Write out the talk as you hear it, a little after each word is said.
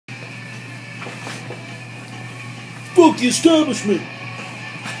Fuck the establishment.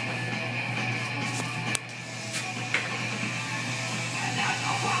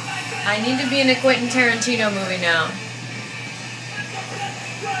 I need to be in a Quentin Tarantino movie now.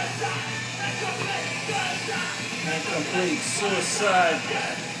 Complete suicide.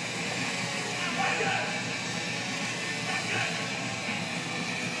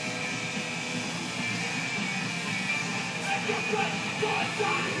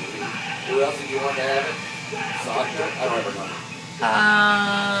 Who else did you want to have it? Sasha? I don't ever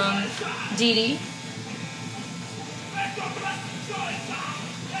know. Dee Dee.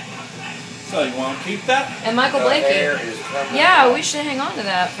 So you want to keep that? And Michael Blakey. Yeah, we should hang on to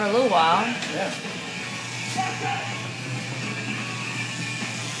that for a little while. Yeah.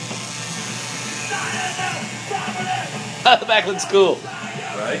 The back looks cool.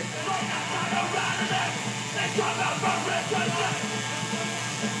 Right?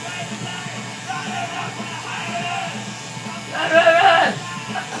 Run!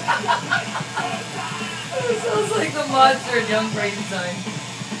 It sounds like the monster jump break sign.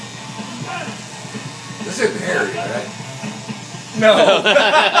 This isn't Harry, right? No.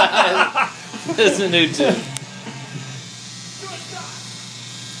 This is a new tune.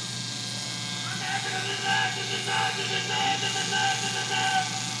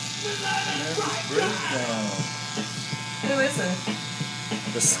 Who is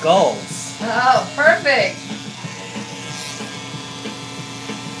it? The Skulls. Oh, perfect.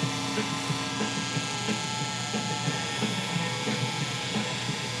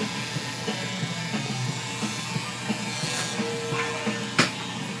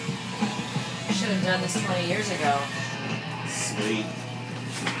 Should have done this 20 years ago. Sweet.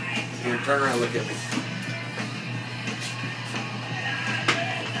 Here, turn around and look at me.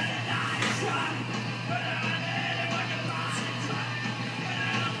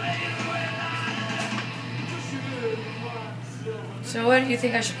 So what do you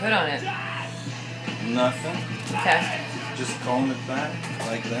think I should put on it? Nothing. Okay. Just comb it back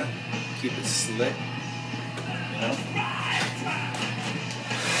like that. Keep it slick. You know?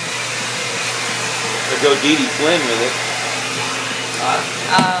 Or go Dee Dee Flynn with it.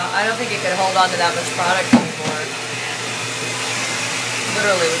 I don't think it could hold on to that much product anymore.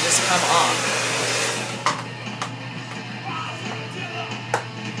 Literally would just come off.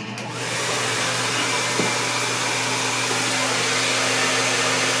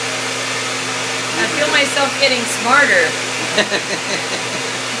 I feel myself getting smarter.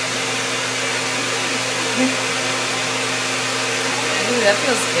 Ooh, that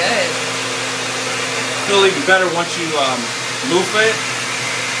feels good. It'll even better once you loofah it.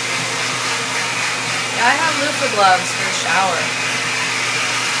 Yeah, I have loofah gloves for the shower.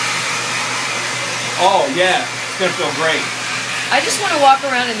 Oh yeah, it's gonna feel great. I just want to walk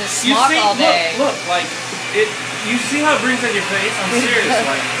around in this smock all day. Look, like it. You see how it brings out your face? I'm serious.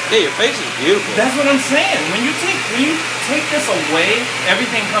 Like, Yeah, your face is beautiful. that's what I'm saying. When you take this away,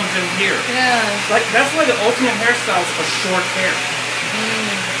 everything comes in here. Yeah. Like that's why the ultimate hairstyle is a short hair.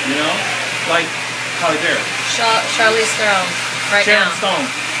 You know, like Halle Berry, Charlize Theron, right Sharon now. Stone.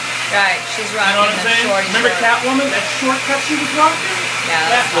 Right, she's You know rocking what I'm the saying? shorty Remember short. Catwoman? That short cut she was rocking? Yeah,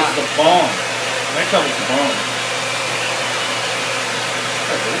 That that's was hot. the bomb. That cut was the bomb.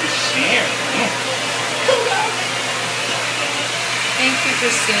 Sharon. Thank you for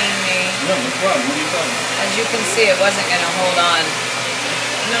seeing me. No problem. What are you talking about? As you can see, it wasn't going to hold on.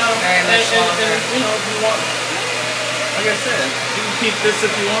 No, Very much longer. you know, if you want, like I said, you can keep this if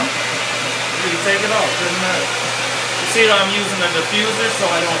you want. You can take it off. Doesn't matter. You see that I'm using a diffuser so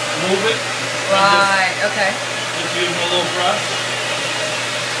I don't move it. Right, okay. Just using a little brush.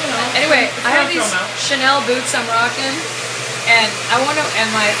 You know, Anyway, it's I have gonna these come out. Chanel boots I'm rocking. And I want to, and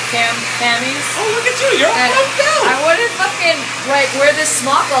my camis. Oh, look at you! You're all And pumped out. I want to fucking, like, wear this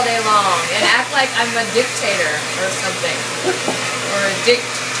smock all day long and act like I'm a dictator or something. Or a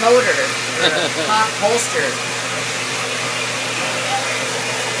dictator. Or a cock holster.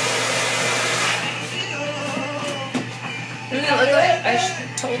 Doesn't it look like I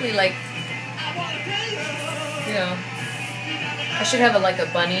should totally, like, you know, I should have like a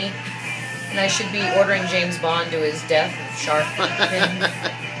bunny, and I should be ordering James Bond to his death of shark fin.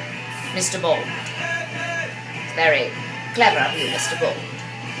 Mr. Bold. Very clever of you, Mr. Bold.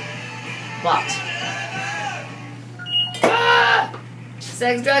 What? Ah!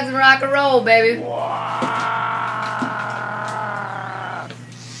 Sex, drugs, and rock and roll, baby.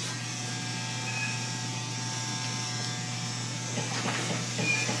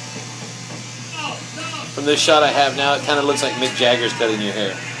 From this shot I have now, it kind of looks like Mick Jagger's cutting your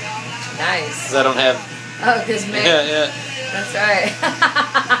hair. Nice. Because I don't have... Oh, because Mick. Yeah, yeah. That's right.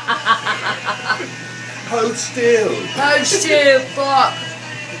 Hold still. Hold still, fuck.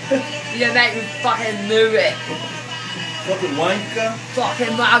 You make me fucking move it. Fucking wanker.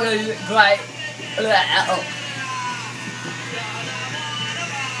 Fucking Margo, you look great.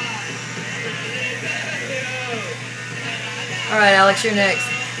 Alright, Alex, you're next.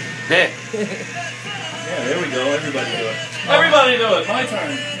 Yeah. Yeah, there we go. Everybody do it. Everybody do it. My turn.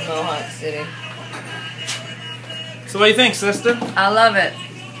 Mohawk City. So what do you think, sister? I love it.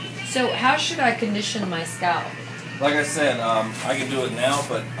 So, how should I condition my scalp? Like I said, I can do it now,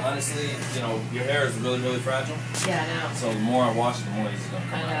 but honestly, you know, your hair is really, really fragile. Yeah, I know. So the more I wash it, the more it's gonna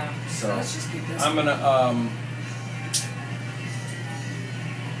come I know. out. So Let's just keep this. I'm gonna I don't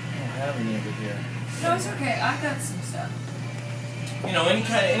have any of it here. No, it's okay. I've got some stuff. You know, any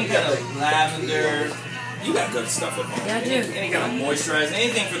kind of lavender. You got good stuff at home. Yeah, I do. Any kind of moisturizer,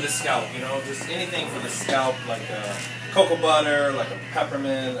 anything for the scalp. You know, just anything for the scalp, like cocoa butter, like a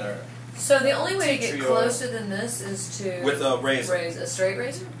peppermint, or So the only way to get Trio. closer than this is to with a razor. raise a straight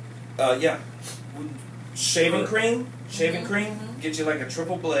razor. Yeah. Shaving cream. Shaving cream. Get you like a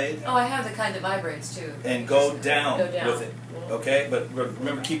triple blade Oh, I have the kind that vibrates too. and go down, Go down. with it. Okay, but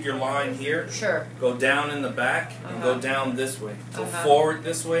remember, keep your line here. Sure. Go down in the back and go down this way. Go forward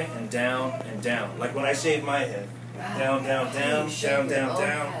this way and down and down. Like when I shave my head. Down, down, down, down, down,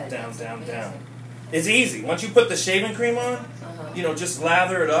 down, down, down, down. It's easy. Once you put the shaving cream on, you know, just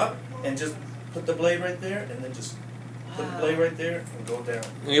lather it up and just put the blade right there and then just put the blade right there and go down.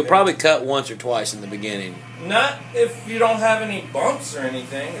 You'll probably cut once or twice in the beginning. Not if you don't have any bumps or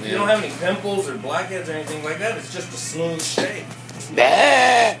anything. If you don't have any pimples or blackheads or anything like that, it's just a smooth shave.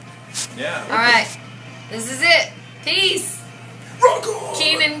 Bah! Yeah. Alright. This is it. Peace. Margo!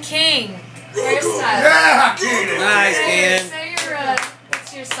 Keenan King. Hairstyle. Yeah, Keenan! Nice, Keenan. Say your,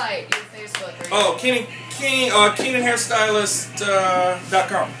 what's your site? Your Facebook? Or Oh,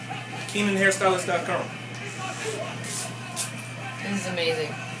 KeenanHairstylist.com. KeenanHairstylist.com. This is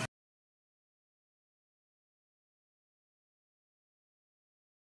amazing.